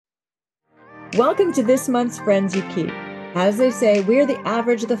Welcome to this month's Friends You Keep. As they say, we are the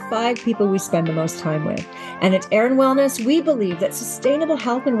average of the 5 people we spend the most time with. And at Air and Wellness, we believe that sustainable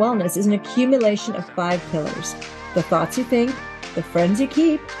health and wellness is an accumulation of 5 pillars: the thoughts you think, the friends you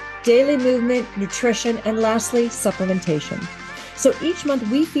keep, daily movement, nutrition, and lastly, supplementation. So each month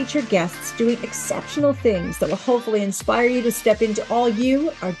we feature guests doing exceptional things that will hopefully inspire you to step into all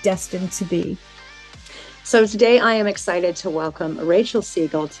you are destined to be. So today I am excited to welcome Rachael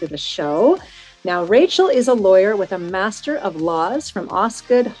Segal to the show. Now, Rachael is a lawyer with a Master of Laws from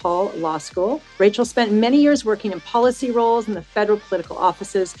Osgoode Hall Law School. Rachael spent many years working in policy roles in the federal political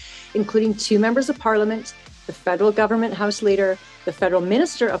offices, including 2 members of parliament, the federal government House Leader, the federal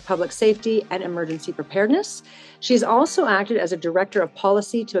Minister of Public Safety and Emergency Preparedness. She's also acted as a Director of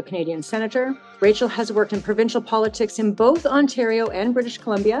Policy to a Canadian Senator. Rachael has worked in provincial politics in both Ontario and British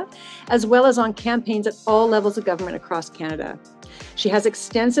Columbia, as well as on campaigns at all levels of government across Canada. She has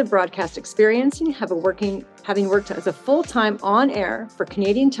extensive broadcast experience, having worked as a full-time on-air for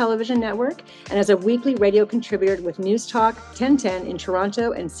Canadian Television Network and as a weekly radio contributor with News Talk 1010 in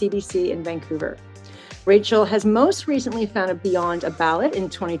Toronto and CBC in Vancouver. Rachael has most recently founded Beyond a Ballot in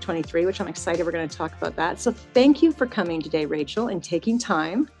 2023, which I'm excited we're going to talk about that. So thank you for coming today, Rachael, and taking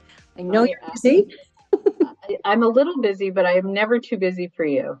time. I know you're busy. I'm a little busy, but I am never too busy for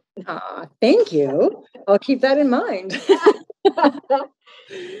you. Thank you. I'll keep that in mind.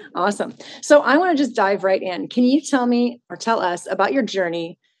 Awesome. So I want to just dive right in. Can you tell me or tell us about your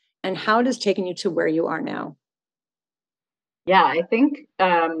journey and how it has taken you to where you are now? Yeah, I think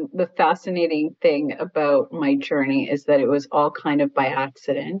the fascinating thing about my journey is that it was all kind of by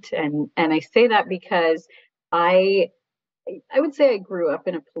accident. And I say that because I would say I grew up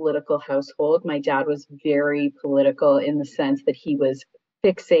in a political household. My dad was very political in the sense that he was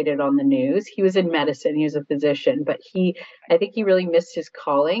fixated on the news. He was in medicine, he was a physician, but I think he really missed his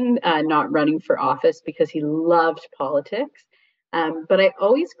calling, not running for office because he loved politics. But I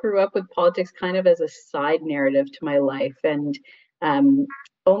always grew up with politics kind of as a side narrative to my life. And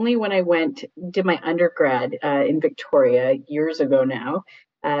only when I did my undergrad in Victoria years ago now,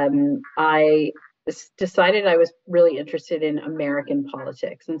 I decided I was really interested in American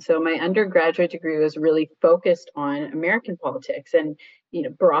politics. And so my undergraduate degree was really focused on American politics. And,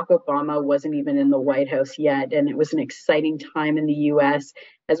 Barack Obama wasn't even in the White House yet. And it was an exciting time in the US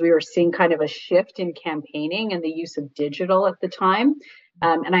as we were seeing kind of a shift in campaigning and the use of digital at the time.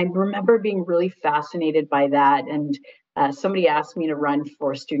 And I remember being really fascinated by that. And somebody asked me to run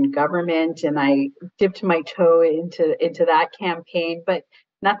for student government, and I dipped my toe into that campaign. But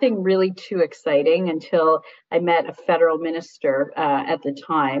nothing really too exciting until I met a federal minister at the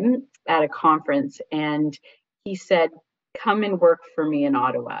time at a conference. And he said, "Come and work for me in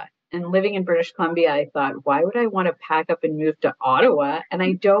Ottawa." And living in British Columbia, I thought, why would I want to pack up and move to Ottawa? And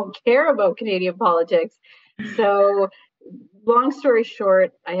I don't care about Canadian politics. So long story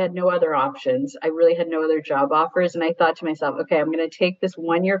short, I had no other options. I really had no other job offers. And I thought to myself, okay, I'm going to take this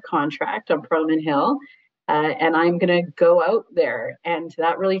 1-year contract on Parliament Hill. And I'm going to go out there. And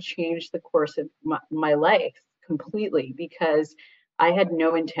that really changed the course of my life completely, because I had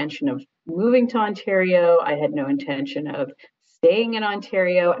no intention of moving to Ontario. I had no intention of staying in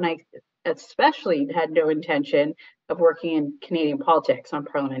Ontario. And I especially had no intention of working in Canadian politics on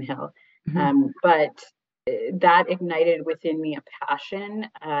Parliament Hill. Mm-hmm. But that ignited within me a passion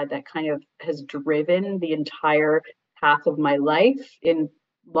that kind of has driven the entire path of my life in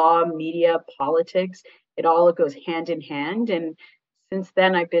law, media, politics. It all goes hand in hand. And since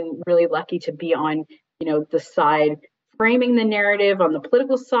then, I've been really lucky to be on, the side, framing the narrative on the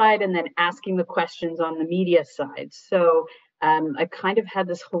political side, and then asking the questions on the media side. So I kind of had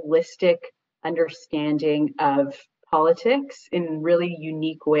this holistic understanding of politics in really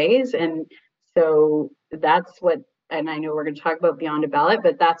unique ways. And so that's what, and I know we're going to talk about Beyond a Ballot,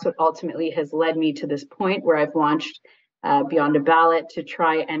 but that's what ultimately has led me to this point where I've launched Beyond a Ballot to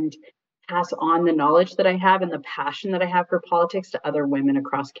try and pass on the knowledge that I have and the passion that I have for politics to other women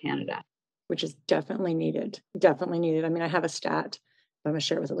across Canada. Which is definitely needed. Definitely needed. I mean, I have a stat. I'm going to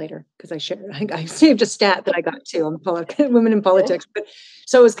share it with it later because I saved a stat that I got too on women in politics. But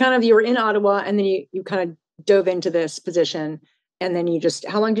so it was kind of, you were in Ottawa and then you kind of dove into this position, and then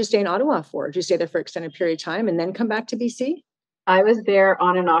how long did you stay in Ottawa for? Did you stay there for an extended period of time and then come back to BC? I was there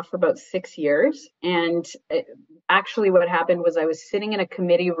on and off for about 6 years. And actually what happened was I was sitting in a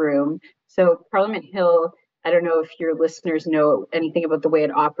committee room. So Parliament Hill, I don't know if your listeners know anything about the way it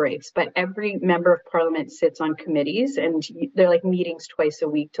operates, but every member of Parliament sits on committees, and they're like meetings twice a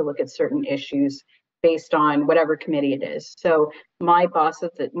week to look at certain issues based on whatever committee it is. So my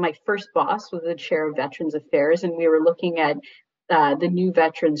first boss was the chair of Veterans Affairs, and we were looking at the new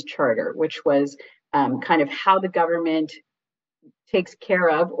Veterans Charter, which was kind of how the government takes care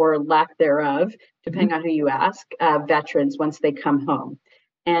of, or lack thereof, depending on who you ask, veterans once they come home.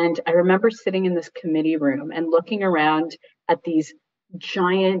 And I remember sitting in this committee room and looking around at these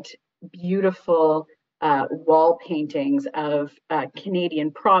giant, beautiful wall paintings of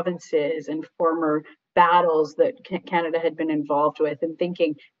Canadian provinces and former battles that Canada had been involved with, and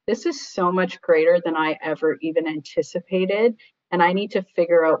thinking, this is so much greater than I ever even anticipated, and I need to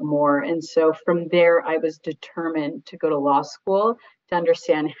figure out more. And so from there, I was determined to go to law school to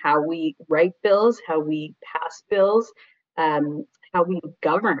understand how we write bills, how we pass bills, how we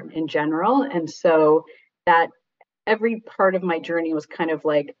govern in general. And so that every part of my journey was kind of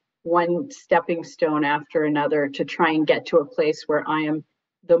like one stepping stone after another to try and get to a place where I am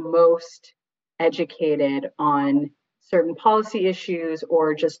the most educated on certain policy issues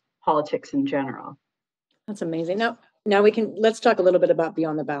or just politics in general. That's amazing. Now let's talk a little bit about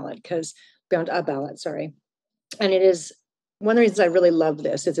Beyond the Ballot, because Beyond a Ballot, sorry. And it is one of the reasons I really love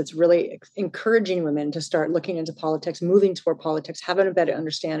this is it's really encouraging women to start looking into politics, moving toward politics, having a better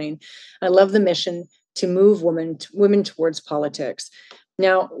understanding. I love the mission to move women towards politics.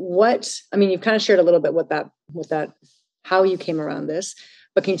 Now, you've kind of shared a little bit with that, how you came around this,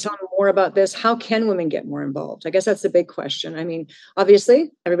 but can you tell me more about this? How can women get more involved? I guess that's the big question. I mean,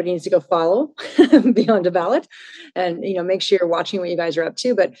 obviously, everybody needs to go follow Beyond a Ballot and, make sure you're watching what you guys are up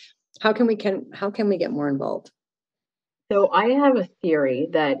to, but how can we get more involved? So I have a theory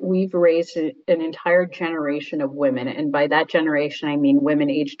that we've raised an entire generation of women. And by that generation, I mean women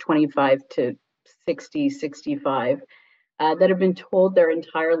aged 25 to 60, 65, that have been told their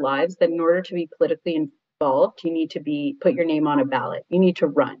entire lives that in order to be politically involved, you need to put your name on a ballot. You need to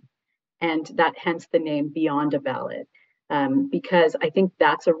run. And that hence the name Beyond a Ballot. Because I think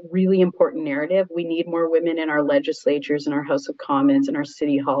that's a really important narrative. We need more women in our legislatures, in our House of Commons, in our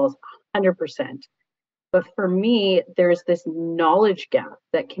city halls, 100%. But for me, there's this knowledge gap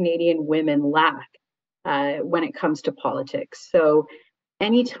that Canadian women lack when it comes to politics. So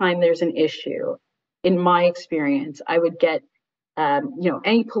anytime there's an issue, in my experience, I would get,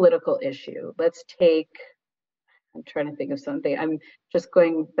 any political issue. I'm trying to think of something. I'm just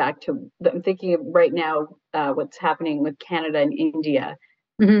going back to, I'm thinking of right now what's happening with Canada and India.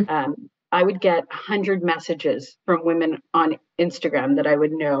 Mm-hmm. I would get 100 messages from women on Instagram that I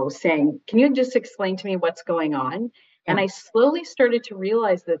would know saying, can you just explain to me what's going on? Yeah. And I slowly started to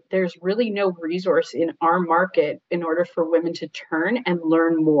realize that there's really no resource in our market in order for women to turn and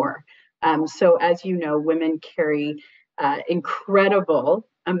learn more. So as you know, women carry incredible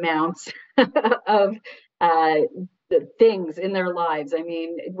amounts of things in their lives. I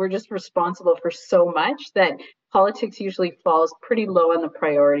mean, we're just responsible for so much that politics usually falls pretty low on the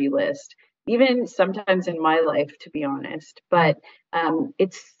priority list, even sometimes in my life, to be honest. But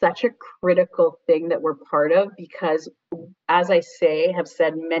it's such a critical thing that we're part of because, as I have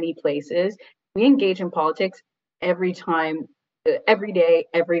said many places, we engage in politics every time, every day,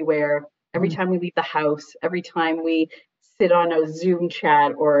 everywhere, every time we leave the house, every time we sit on a Zoom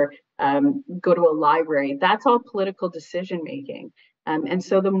chat or go to a library. That's all political decision making. And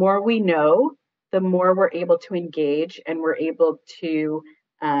so the more we know, the more we're able to engage and we're able to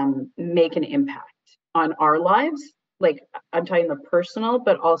make an impact on our lives. Like I'm talking the personal,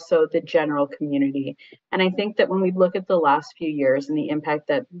 but also the general community. And I think that when we look at the last few years and the impact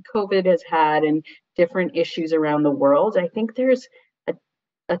that COVID has had and different issues around the world, I think there's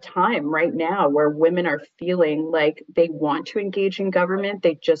a time right now where women are feeling like they want to engage in government,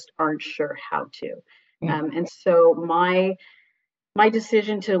 they just aren't sure how to. And so my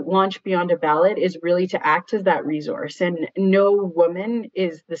decision to launch Beyond a Ballot is really to act as that resource. And no woman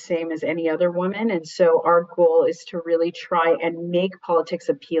is the same as any other woman. And so our goal is to really try and make politics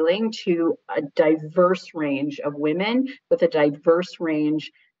appealing to a diverse range of women with a diverse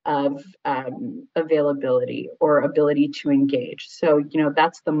range of availability or ability to engage. So,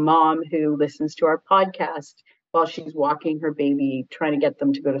 that's the mom who listens to our podcast while she's walking her baby, trying to get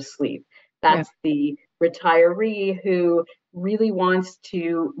them to go to sleep. That's the retiree who really wants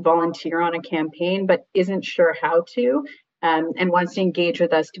to volunteer on a campaign, but isn't sure how to, and wants to engage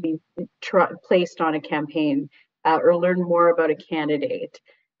with us to be placed on a campaign or learn more about a candidate.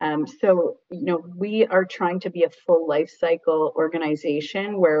 So, we are trying to be a full life cycle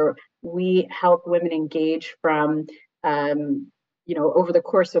organization where we help women engage from, over the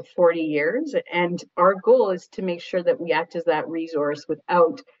course of 40 years. And our goal is to make sure that we act as that resource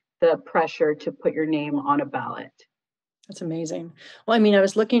without the pressure to put your name on a ballot. That's amazing. Well, I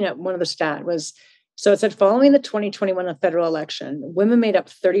was looking at one of the so it said following the 2021 federal election, women made up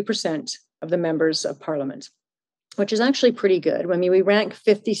 30% of the members of parliament. which is actually pretty good. I mean, we rank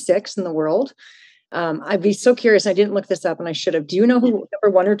 56 in the world. I'd be so curious. I didn't look this up and I should have. Do you know who number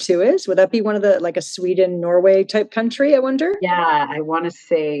 1 or 2 is? Would that be one of the, like a Sweden, Norway type country, I wonder? Yeah, I want to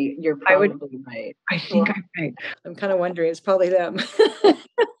say you're probably right. I think I'm right. I'm kind of wondering. It's probably them.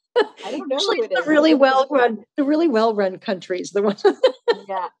 I don't know Actually, who it is. the really well-run countries, the ones.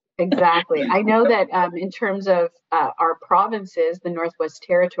 Yeah, exactly. I know that in terms of our provinces, the Northwest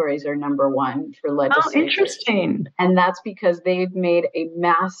Territories are number 1 for Oh, legislature. interesting. And that's because they've made a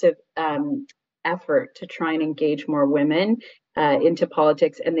massive effort to try and engage more women into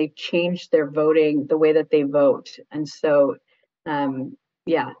politics, and they've changed their voting, the way that they vote. And so,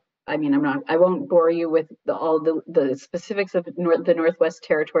 yeah, I mean, I won't bore you with all the specifics of the Northwest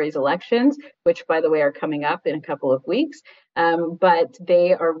Territories elections, which, by the way, are coming up in a couple of weeks. But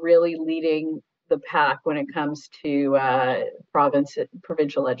they are really leading the pack when it comes to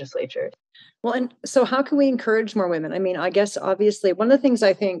provincial legislatures. Well, and so how can we encourage more women? I mean, I guess obviously one of the things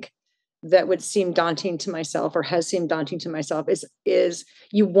I think that would seem daunting to myself, or has seemed daunting to myself, is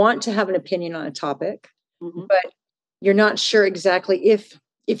you want to have an opinion on a topic, but you're not sure exactly if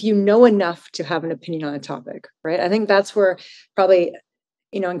you know enough to have an opinion on a topic, right? I think that's where probably,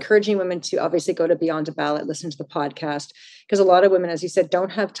 encouraging women to obviously go to Beyond a Ballot, listen to the podcast, because a lot of women, as you said,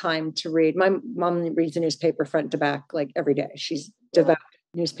 don't have time to read. My mom reads the newspaper front to back like every day. She's devout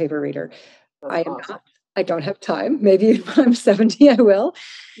newspaper reader. I am not. I don't have time. Maybe when I'm 70, I will.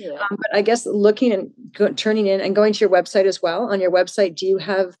 Yeah. But I guess looking and turning in and going to your website as well. On your website, do you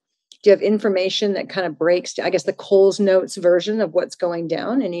have information that kind of breaks, I guess, the Coles Notes version of what's going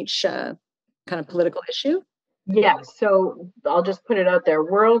down in each kind of political issue? Yeah, so I'll just put it out there.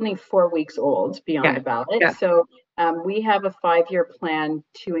 We're only 4 weeks old Beyond a Ballot. Yeah. So we have a 5-year plan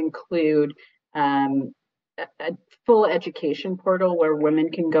to include a full education portal where women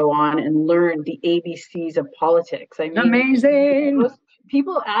can go on and learn the ABCs of politics. I mean, amazing.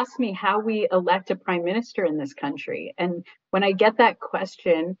 People ask me how we elect a prime minister in this country. And when I get that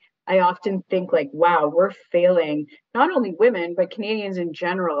question, I often think like, wow, we're failing not only women, but Canadians in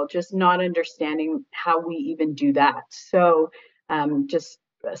general, just not understanding how we even do that. So just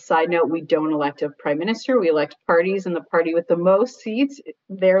a side note, we don't elect a prime minister. We elect parties, and the party with the most seats,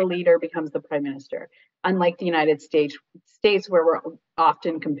 their leader becomes the prime minister, unlike the United States where we're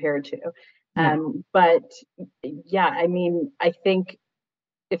often compared to. But yeah, I mean, I think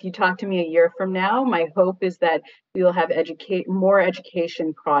if you talk to me a year from now, my hope is that we will have more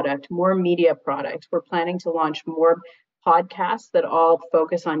education product, more media product. We're planning to launch more podcasts that all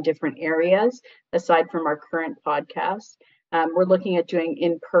focus on different areas aside from our current podcast. We're looking at doing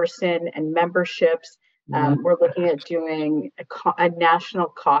in-person and memberships. We're looking at doing a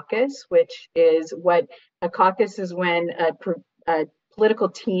national caucus, which is what a caucus is when a political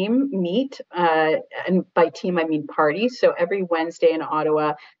team meet, and by team I mean parties. So every Wednesday in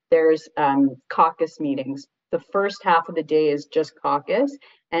Ottawa, there's caucus meetings. The first half of the day is just caucus,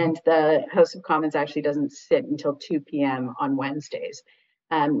 and the House of Commons actually doesn't sit until 2 p.m. on Wednesdays.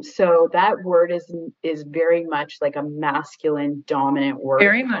 So that word is very much like a masculine dominant word.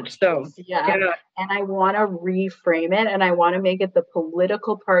 Very much so. Yeah. And I want to reframe it, and I want to make it the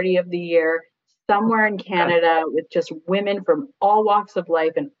political party of the year somewhere in Canada with just women from all walks of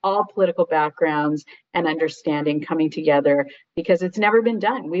life and all political backgrounds and understanding coming together, because it's never been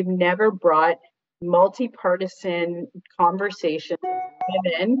done. We've never brought multi-partisan conversations of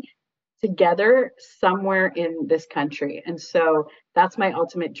women together somewhere in this country. And so that's my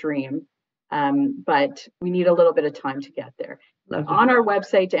ultimate dream. But we need a little bit of time to get there. On our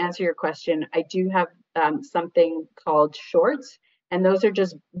website, to answer your question, I do have something called Shorts. And those are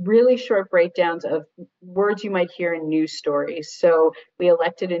just really short breakdowns of words you might hear in news stories. So we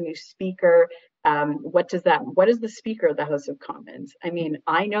elected a new speaker. What is the Speaker of the House of Commons? I mean,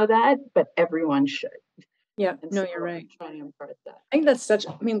 I know that, but everyone should. Yeah, no, you're right. Trying to impart that. I think that's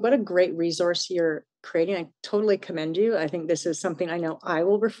what a great resource you're creating. I totally commend you. I think this is something I know I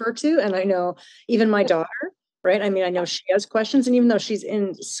will refer to. And I know even my daughter, right? I mean, I know she has questions. And even though she's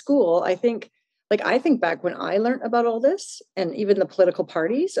in school, I think back when I learned about all this and even the political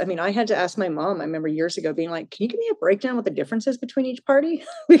parties, I mean, I had to ask my mom, I remember years ago being like, can you give me a breakdown what the differences between each party?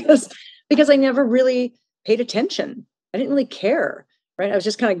 because I never really paid attention. I didn't really care, right? I was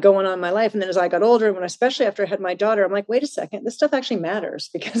just kind of going on my life. And then as I got older, and especially after I had my daughter, I'm like, wait a second, this stuff actually matters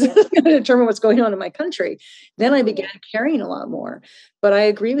because it's going to determine what's going on in my country. Then I began caring a lot more. But I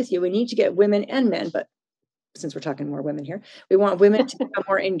agree with you. We need to get women and men, but since we're talking more women here, we want women to become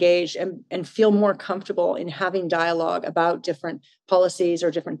more engaged and feel more comfortable in having dialogue about different policies or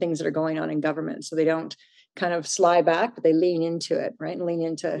different things that are going on in government. So they don't kind of slide back, but they lean into it, right? And lean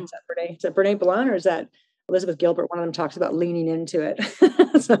into, is that Brene Blunt or is that Elizabeth Gilbert, one of them talks about leaning into it.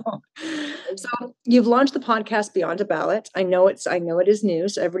 So you've launched the podcast Beyond a Ballot. I know it is new,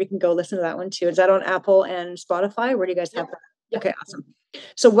 so everybody can go listen to that one too. Is that on Apple and Spotify? Where do you guys have that? Yeah. Okay, awesome.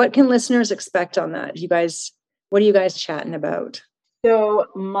 So what can listeners expect on that? What are you guys chatting about? So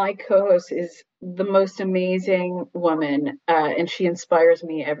my co-host is the most amazing woman, and she inspires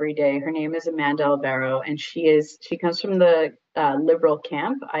me every day. Her name is Amanda Alvaro, and she comes from the liberal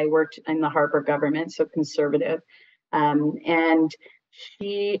camp. I worked in the Harper government, so conservative, and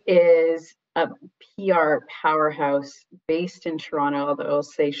she is a PR powerhouse based in Toronto, although I'll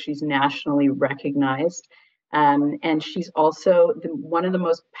say she's nationally recognized. And she's also one of the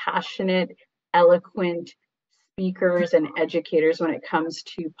most passionate, eloquent speakers and educators when it comes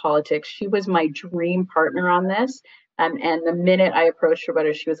to politics. She was my dream partner on this. And the minute I approached her about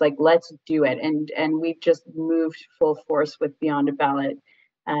it, she was like, let's do it. And we've just moved full force with Beyond a Ballot,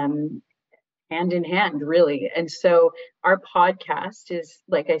 hand in hand, really. And so our podcast is,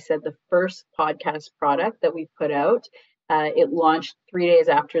 like I said, the first podcast product that we put out. It launched 3 days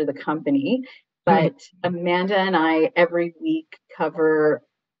after the company. But Amanda and I every week cover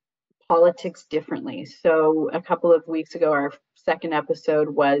politics differently. So a couple of weeks ago, our second episode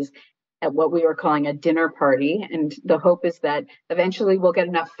was at what we were calling a dinner party. And the hope is that eventually we'll get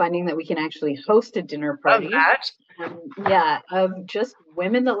enough funding that we can actually host a dinner party. Of just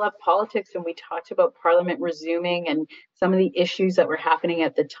women that love politics. And we talked about Parliament resuming and some of the issues that were happening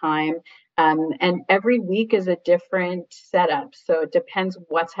at the time. And every week is a different setup. So it depends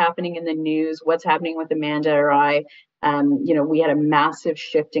what's happening in the news, what's happening with Amanda or I. We had a massive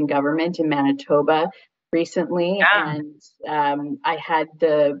shift in government in Manitoba recently, and I had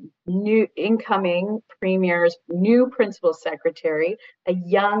the new incoming premier's new principal secretary, a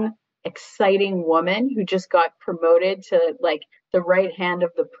young, exciting woman who just got promoted to like the right hand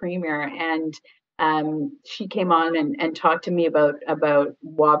of the premier, and she came on and talked to me about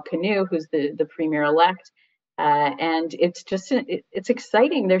Wab Kinew, who's the premier elect, and it's just it's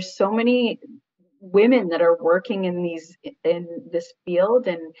exciting. There's so many women that are working in this field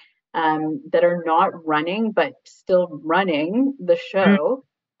and that are not running but still running the show.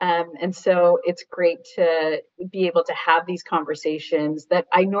 And so it's great to be able to have these conversations that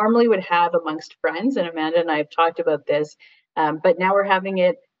I normally would have amongst friends. And Amanda and I have talked about this, but now we're having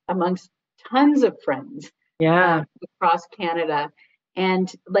it amongst tons of friends across Canada.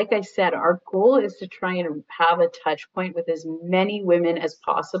 And like I said, our goal is to try and have a touch point with as many women as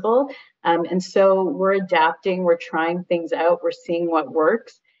possible. And so we're adapting, we're trying things out, we're seeing what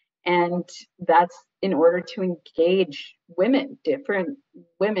works. And that's in order to engage different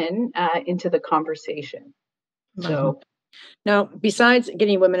women into the conversation. So now, besides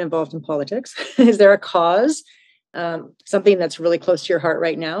getting women involved in politics, is there a cause, something that's really close to your heart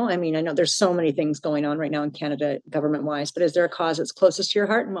right now? I mean, I know there's so many things going on right now in Canada government-wise, but is there a cause that's closest to your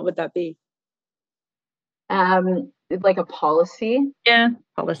heart, and what would that be? Like a policy? Yeah,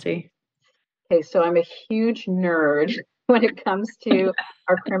 policy. Okay, so I'm a huge nerd when it comes to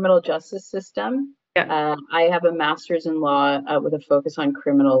our criminal justice system. I have a master's in law with a focus on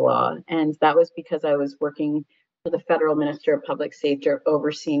criminal law, and that was because I was working for the federal minister of public safety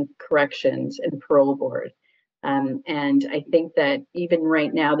overseeing corrections and parole board. And I think that even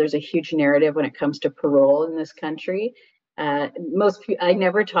right now, there's a huge narrative when it comes to parole in this country. I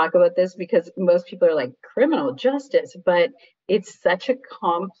never talk about this because most people are like criminal justice, but it's such a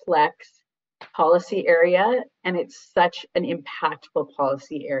complex policy area, and it's such an impactful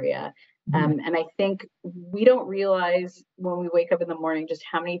policy area. And I think we don't realize when we wake up in the morning just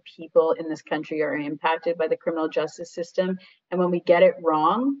how many people in this country are impacted by the criminal justice system. And when we get it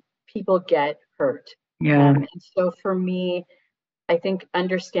wrong, people get hurt. And so for me, I think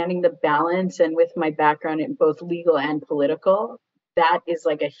understanding the balance, and with my background in both legal and political, that is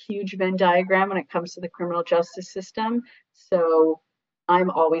like a huge Venn diagram when it comes to the criminal justice system. So I'm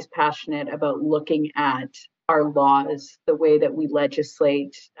always passionate about looking at our laws, the way that we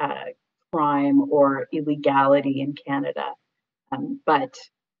legislate crime or illegality in Canada. But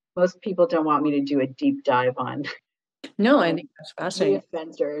most people don't want me to do a deep dive on. No, I think that's fascinating.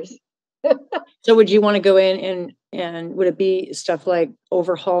 Offenders. So would you want to go in and would it be stuff like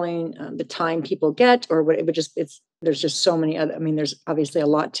overhauling the time people get, or would it would just, there's just so many other, I mean, there's obviously a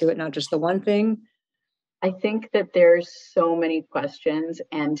lot to it, not just the one thing. I think that there's so many questions,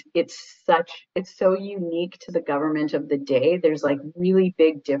 and it's so unique to the government of the day. There's like really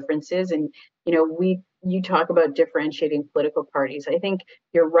big differences. And, you talk about differentiating political parties. I think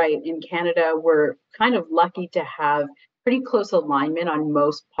you're right. In Canada, we're kind of lucky to have pretty close alignment on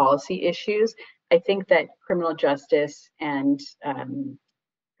most policy issues. I think that criminal justice and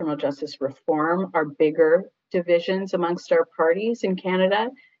criminal justice reform are bigger divisions amongst our parties in Canada.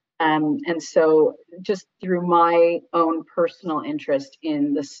 And so just through my own personal interest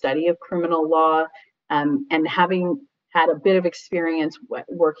in the study of criminal law, and having had a bit of experience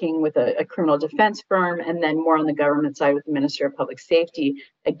working with a criminal defense firm, and then more on the government side with the Minister of Public Safety,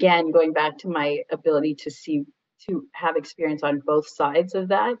 again, going back to my ability to have experience on both sides of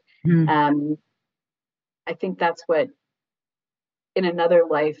that. I think that's what, in another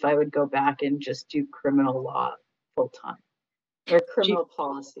life, I would go back and just do criminal law full time, or criminal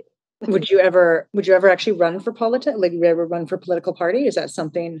policy. Would you ever actually run for politics? Like, would you ever run for political party? Is that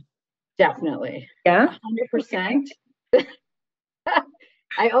something? Definitely. Yeah. 100%.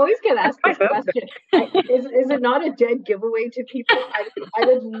 I always get asked this question. Is it not a dead giveaway to people? I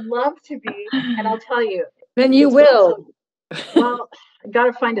would love to be, and I'll tell you. Then you will. Well, I got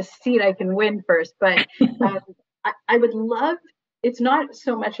to find a seat I can win first, but I would love, it's not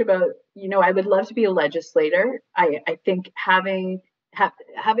so much about, I would love to be a legislator. I think having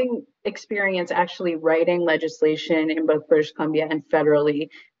experience actually writing legislation in both British Columbia and federally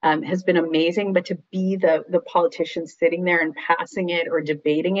has been amazing, but to be the politician sitting there and passing it or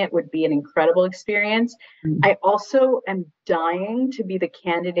debating it would be an incredible experience. I also am dying to be the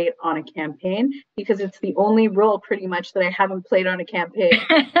candidate on a campaign, because it's the only role pretty much that I haven't played on a campaign.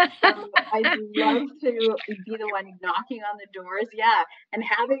 I'd love to be the one knocking on the doors, and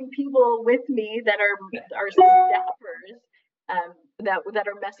having people with me that are staffers that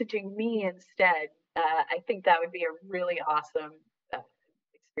are messaging me instead. I think that would be a really awesome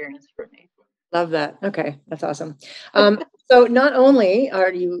experience for me. Love that. Okay, that's awesome. So not only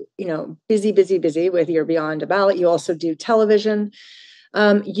are you, busy with your Beyond a Ballot, you also do television.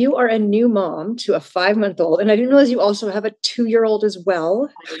 You are a new mom to a 5-month-old, and I didn't realize you also have a 2-year-old as well.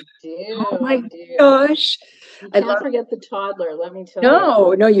 I do. Oh my gosh. You can't forget the toddler, let me tell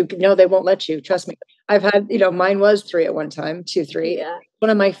you. No, they won't let you. Trust me. I've had, mine was 3 at one time, 2, 3. Yeah. One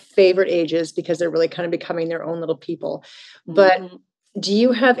of my favorite ages, because they're really kind of becoming their own little people. But do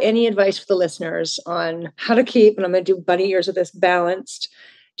you have any advice for the listeners on how to keep, and I'm going to do bunny ears with this, balanced?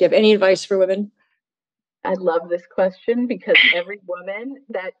 Do you have any advice for women? I love this question, because every woman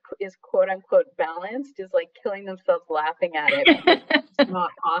that is quote unquote balanced is like killing themselves laughing at it. It's not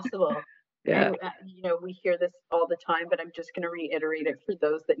possible. Yeah. And, we hear this all the time, but I'm just going to reiterate it for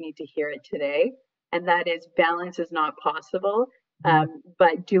those that need to hear it today. And that is, balance is not possible,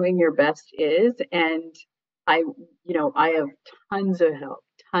 but doing your best is. And I have tons of help,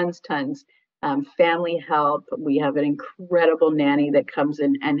 tons, family help. We have an incredible nanny that comes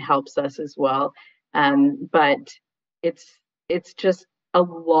in and helps us as well. But it's just a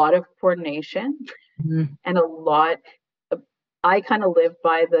lot of coordination and a lot. I kind of live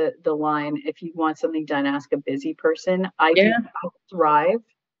by the line, if you want something done, ask a busy person. I thrive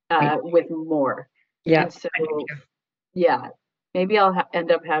with more. Yeah. And so, maybe I'll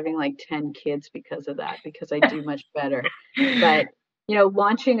end up having like 10 kids because of that, because I do much better. But,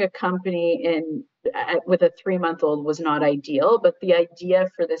 launching a company with a 3-month-old was not ideal, but the idea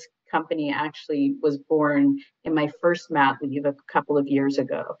for this company actually was born in my first mat leave a couple of years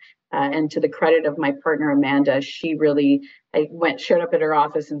ago. And to the credit of my partner, Amanda, I showed up at her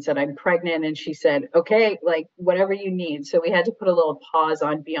office and said, I'm pregnant. And she said, okay, like whatever you need. So we had to put a little pause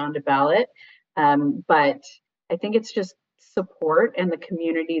on Beyond a Ballot. But I think it's just support and the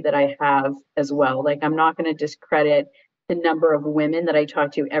community that I have as well. Like, I'm not going to discredit the number of women that I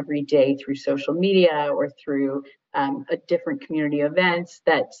talk to every day through social media or through a different community events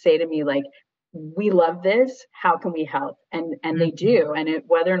that say to me, like, we love this, how can we help? And they do. And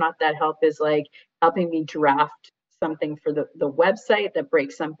whether or not that help is like helping me draft something for the website that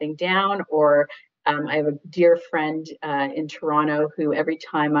breaks something down, or I have a dear friend in Toronto who, every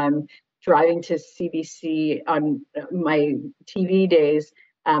time I'm driving to CBC on my TV days,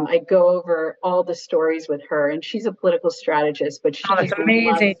 I go over all the stories with her, and she's a political strategist, but she just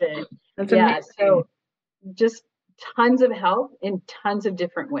loves it. That's amazing. So just tons of help in tons of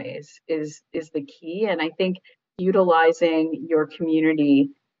different ways is the key. And I think utilizing your community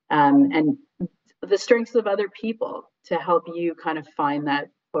and the strengths of other people to help you kind of find that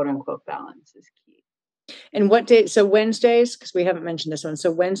quote unquote balance is key. And what day? So Wednesdays, because we haven't mentioned this one.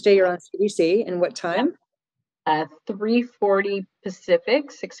 So Wednesday you're on CBC, and what time? 3:40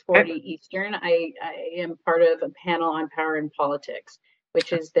 Pacific, 6:40 Eastern. I am part of a panel on power and politics,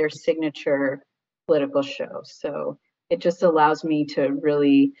 which is their signature political show. So it just allows me to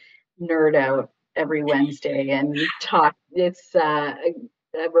really nerd out every Wednesday and talk. It's a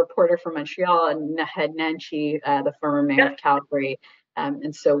reporter from Montreal and Naheed Nenshi, the former mayor of Calgary.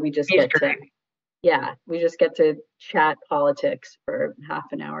 And so we just get to yeah, we just get to chat politics for half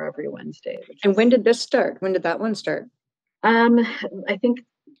an hour every Wednesday. And when did this start? When did that one start? I think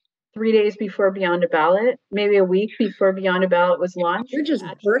 3 days before Beyond a Ballot, maybe a week before Beyond a Ballot was launched. You're just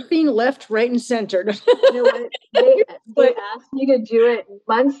birthing left, right, and center. You know what? They asked me to do it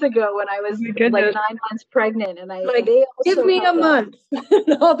months ago when I was like 9 months pregnant, and they also give me a month,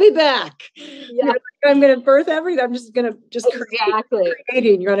 I'll be back. Yeah, I'm going to birth everything. I'm just going to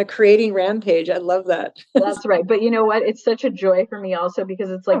creating. You're on a creating rampage. I love that. That's right. But you know what? It's such a joy for me also because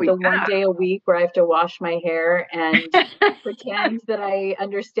it's like one day a week where I have to wash my hair and pretend that I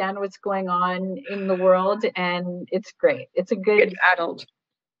understand what's going on in the world, and it's great. It's a good adult.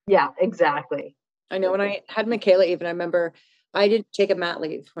 Yeah, exactly. I know when I had Michaela, even I remember I didn't take a mat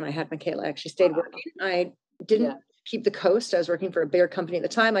leave when I had Michaela. I actually stayed working. I didn't keep the coast. I was working for a bigger company at the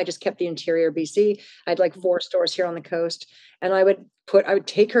time. I just kept the interior BC. I had like 4 stores here on the coast, and I would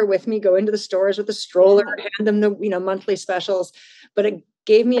take her with me, go into the stores with a stroller, hand them the monthly specials. But it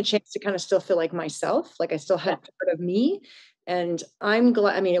gave me a chance to kind of still feel like myself, like I still had part of me. And I'm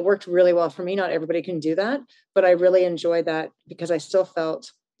glad. I mean, it worked really well for me. Not everybody can do that, but I really enjoyed that because I still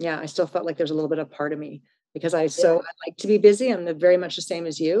felt like there's a little bit of part of me because I like to be busy. I'm very much the same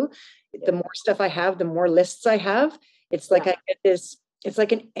as you. The more stuff I have, the more lists I have. It's like I get this, it's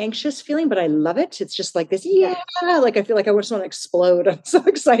like an anxious feeling, but I love it. It's just like this. Like I feel like I just want to explode. I'm so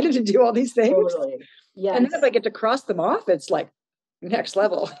excited to do all these things. Totally. Yes. And then if I get to cross them off, it's like next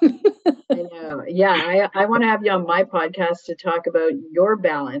level. I know. Yeah. I want to have you on my podcast to talk about your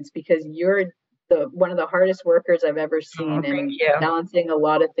balance because you're one of the hardest workers I've ever seen and balancing a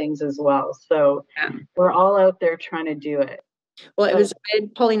lot of things as well. So we're all out there trying to do it. Well, I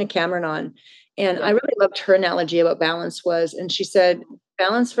had Paulina Cameron on, and I really loved her analogy about balance and she said,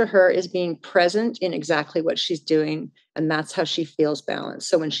 balance for her is being present in exactly what she's doing. And that's how she feels balanced.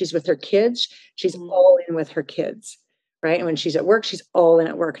 So when she's with her kids, she's all in with her kids. Right. And when she's at work, she's all in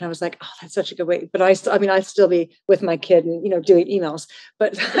at work. And I was like, oh, that's such a good way. But I'd still be with my kid and, doing emails.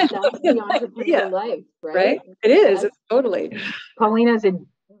 But that's the entrepreneur life, right? It is. It's totally. Paulina's a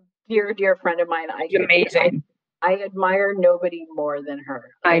dear, dear friend of mine. Amazing. I admire nobody more than her.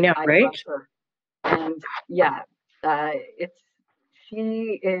 I know, right? Love her. And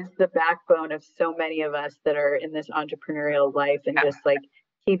she is the backbone of so many of us that are in this entrepreneurial life and just like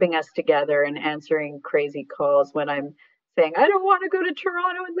keeping us together and answering crazy calls when I'm saying, I don't want to go to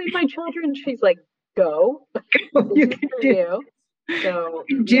Toronto and leave my children. She's like, go. You can do. So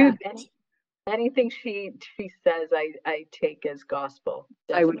anything she says, I take as gospel.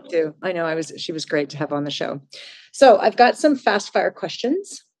 Definitely. I would too. I know she was great to have on the show. So I've got some fast fire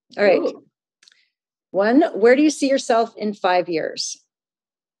questions. All right. Ooh. 1, where do you see yourself in 5 years?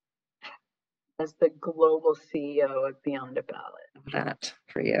 As the global CEO of Beyond a Ballot. That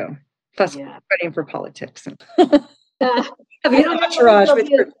for you. Plus studying for politics. I don't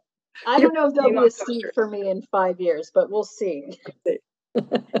know if there'll be a seat for me in 5 years, but we'll see.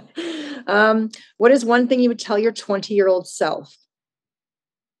 What is one thing you would tell your 20-year-old self?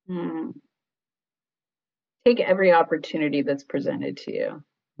 Take every opportunity that's presented to you.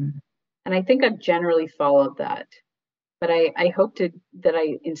 And I think I've generally followed that. But I hope that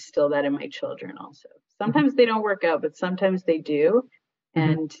I instill that in my children also. Sometimes they don't work out, but sometimes they do.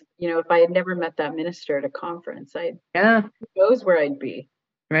 And, if I had never met that minister at a conference, who knows where I'd be.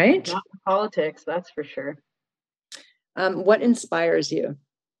 Right. Not in politics, that's for sure. What inspires you?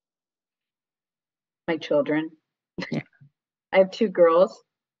 My children. Yeah. I have 2 girls,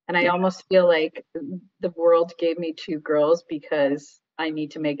 and I almost feel like the world gave me 2 girls because I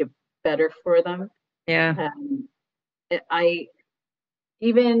need to make it better for them. Yeah.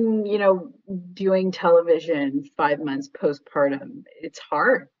 Even doing television 5 months postpartum, it's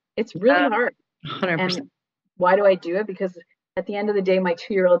hard. It's really hard. 100%. And why do I do it? Because at the end of the day, my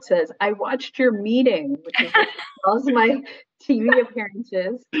 2-year-old says, I watched your meeting, which is all my TV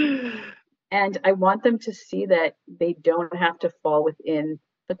appearances. And I want them to see that they don't have to fall within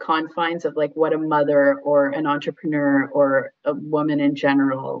the confines of like what a mother or an entrepreneur or a woman in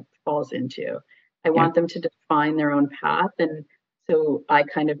general falls into. I want them to define their own path. And so I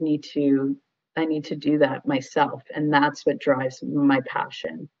kind of need to do that myself. And that's what drives my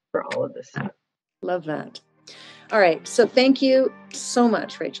passion for all of this stuff. Love that. All right. So thank you so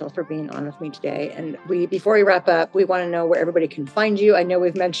much, Rachael, for being on with me today. And before we wrap up, we want to know where everybody can find you. I know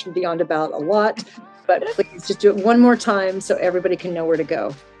we've mentioned Beyond a Ballot a lot, but please just do it one more time so everybody can know where to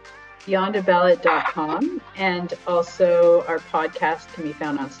go. beyondaballot.com. And also our podcast can be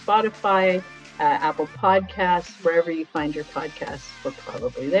found on Spotify, Apple Podcasts, wherever you find your podcasts, we're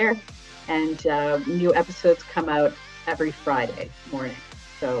probably there. And new episodes come out every Friday morning.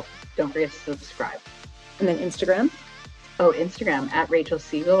 So don't forget to subscribe. And then Instagram? Oh, Instagram at Rachael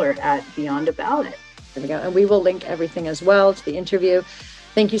Segal or at Beyond a Ballot. There we go. And we will link everything as well to the interview.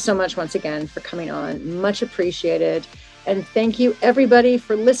 Thank you so much once again for coming on. Much appreciated. And thank you everybody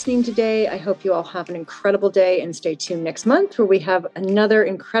for listening today. I hope you all have an incredible day, and stay tuned next month where we have another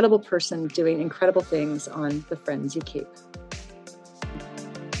incredible person doing incredible things on The Friends You Keep.